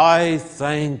 I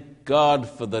thank God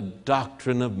for the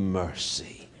doctrine of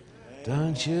mercy.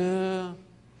 Don't you?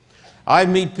 I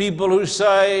meet people who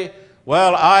say,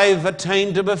 well, I've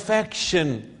attained to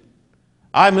perfection.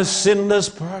 I'm a sinless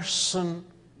person.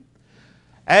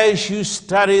 As you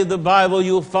study the Bible,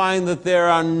 you'll find that there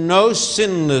are no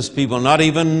sinless people, not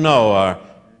even Noah.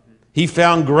 He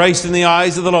found grace in the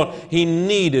eyes of the Lord. He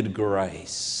needed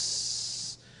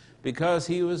grace because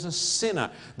he was a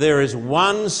sinner. There is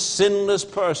one sinless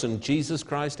person, Jesus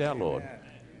Christ our Lord.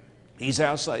 He's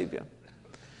our Savior.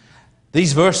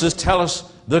 These verses tell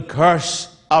us the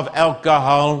curse of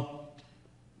alcohol.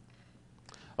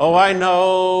 Oh, I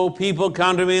know people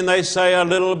come to me and they say a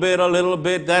little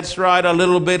bit. That's right, a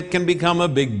little bit can become a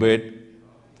big bit.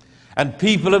 And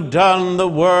people have done the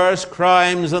worst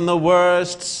crimes and the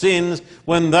worst sins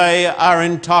when they are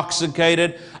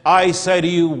intoxicated. I say to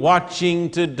you, watching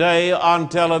today on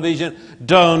television,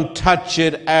 don't touch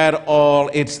it at all.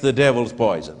 It's the devil's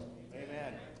poison.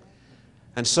 Amen.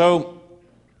 And so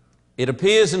it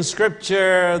appears in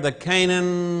Scripture that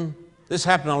Canaan, this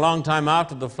happened a long time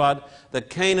after the flood, that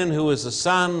Canaan, who was the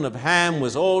son of Ham,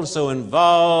 was also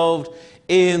involved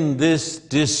in this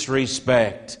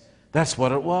disrespect. That's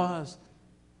what it was.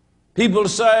 People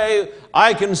say,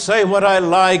 I can say what I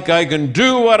like, I can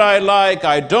do what I like,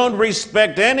 I don't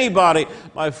respect anybody.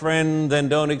 My friend, then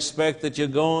don't expect that you're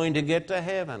going to get to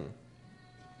heaven.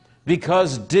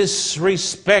 Because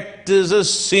disrespect is a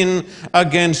sin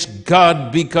against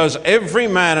God, because every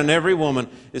man and every woman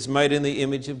is made in the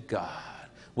image of God.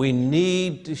 We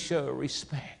need to show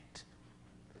respect.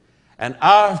 And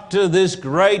after this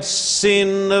great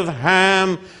sin of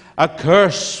Ham, a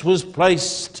curse was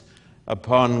placed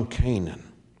upon Canaan.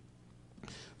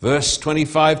 Verse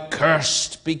 25,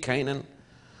 cursed be Canaan.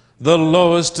 The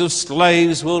lowest of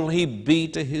slaves will he be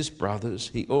to his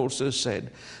brothers. He also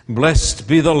said, blessed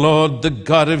be the Lord, the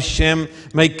God of Shem.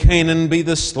 May Canaan be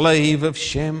the slave of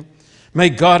Shem. May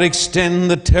God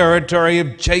extend the territory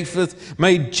of Japheth.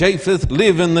 May Japheth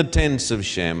live in the tents of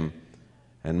Shem.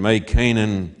 And may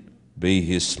Canaan be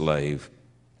his slave.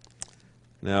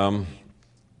 Now,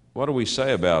 what do we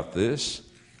say about this?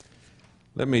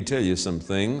 Let me tell you some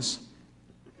things.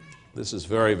 This is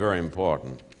very, very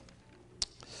important.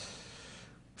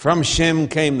 From Shem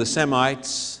came the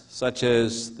Semites, such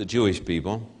as the Jewish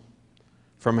people.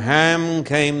 From Ham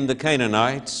came the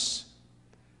Canaanites,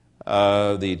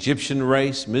 the Egyptian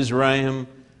race, Mizraim,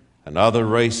 and other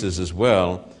races as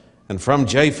well. And from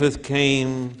Japheth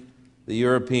came the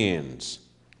Europeans.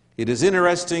 It is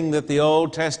interesting that the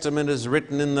Old Testament is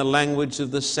written in the language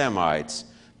of the Semites,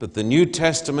 but the New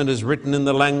Testament is written in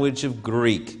the language of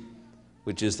Greek,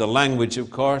 which is the language,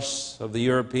 of course, of the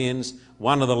Europeans,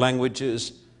 one of the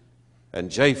languages,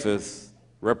 and Japheth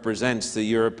represents the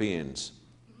Europeans.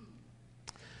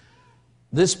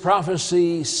 This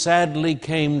prophecy sadly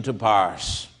came to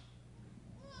pass.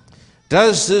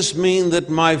 Does this mean that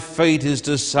my fate is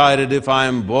decided if I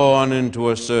am born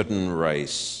into a certain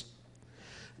race?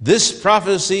 This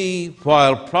prophecy,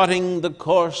 while plotting the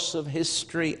course of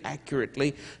history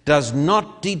accurately, does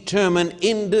not determine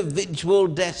individual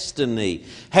destiny.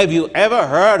 Have you ever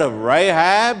heard of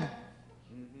Rahab?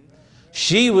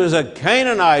 She was a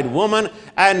Canaanite woman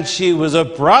and she was a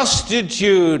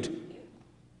prostitute.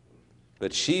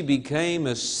 But she became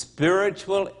a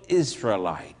spiritual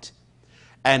Israelite.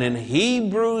 And in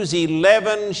Hebrews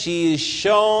 11, she is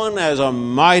shown as a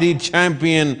mighty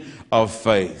champion of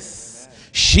faith.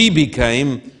 She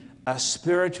became a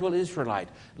spiritual Israelite.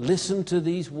 Listen to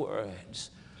these words.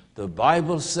 The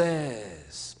Bible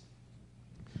says,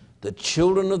 the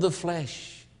children of the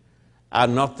flesh are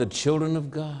not the children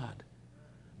of God,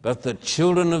 but the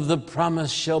children of the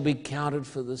promise shall be counted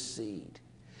for the seed.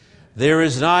 There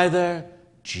is neither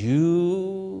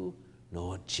Jew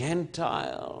nor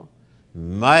Gentile,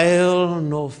 male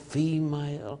nor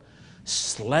female,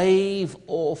 slave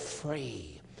or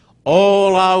free.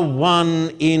 All are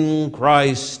one in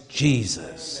Christ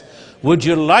Jesus. Would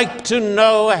you like to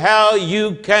know how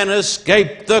you can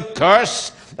escape the curse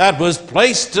that was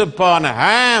placed upon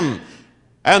Ham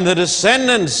and the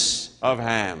descendants of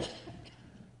Ham?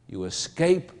 You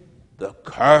escape the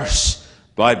curse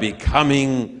by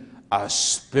becoming a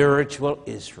spiritual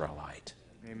Israelite.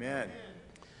 Amen.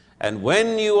 And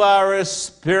when you are a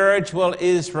spiritual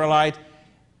Israelite,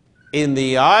 in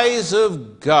the eyes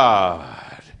of God,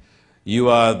 you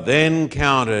are then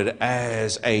counted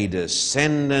as a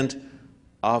descendant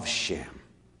of Shem.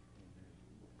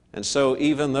 And so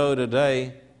even though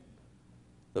today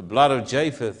the blood of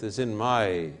Japheth is in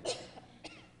my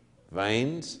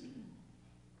veins,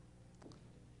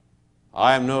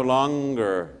 I am no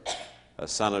longer a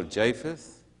son of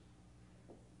Japheth.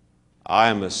 I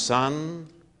am a son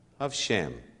of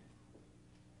Shem.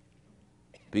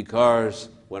 Because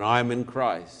when I'm in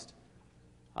Christ,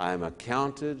 I am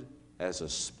accounted as a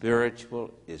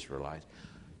spiritual Israelite.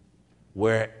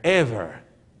 Wherever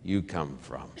you come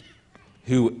from,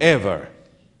 whoever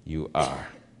you are.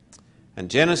 And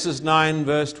Genesis 9,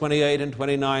 verse 28 and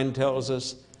 29 tells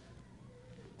us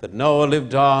that Noah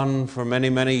lived on for many,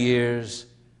 many years,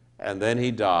 and then he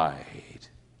died.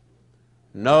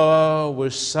 Noah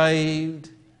was saved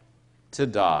to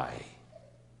die.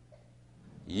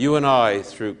 You and I,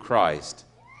 through Christ,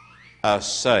 are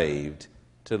saved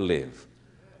to live.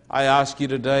 I ask you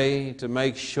today to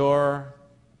make sure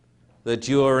that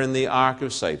you are in the ark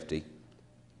of safety,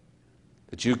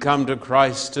 that you come to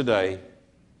Christ today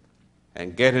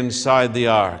and get inside the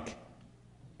ark,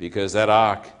 because that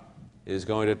ark is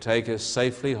going to take us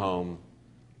safely home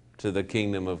to the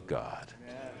kingdom of God.